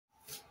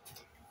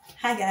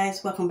Hi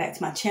guys, welcome back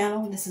to my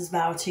channel. This is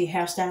T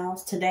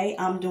Hairstyles. Today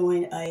I'm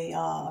doing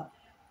a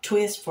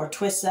twist for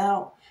Twist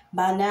Out.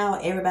 By now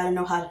everybody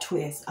know how to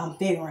twist. I'm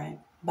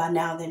figuring by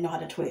now they know how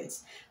to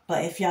twist.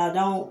 But if y'all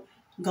don't,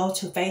 go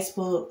to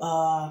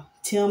Facebook,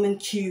 Tillman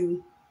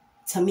Q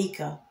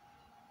Tamika,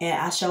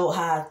 and I showed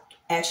how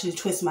I actually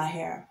twist my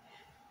hair.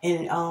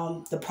 And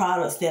the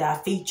products that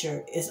I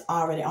feature is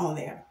already on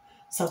there.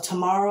 So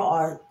tomorrow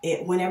or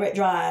whenever it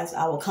dries,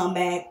 I will come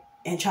back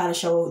and try to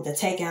show the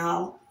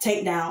takedown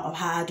of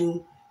how I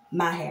do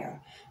my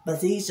hair. But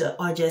these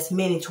are just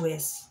mini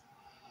twists.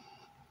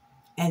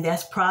 And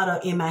that's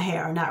product in my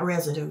hair, not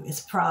residue.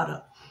 It's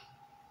product.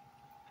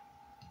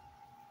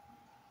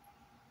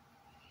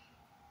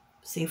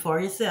 See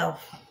for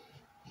yourself.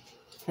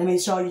 Let me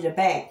show you the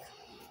back.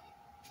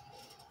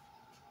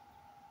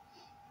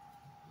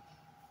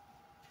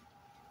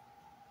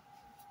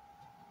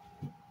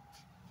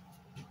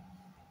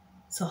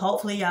 So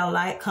hopefully y'all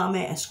like,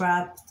 comment,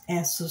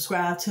 and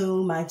subscribe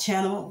to my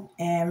channel.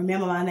 And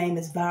remember, my name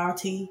is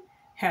T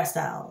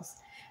Hairstyles.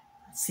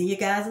 See you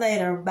guys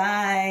later.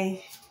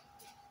 Bye.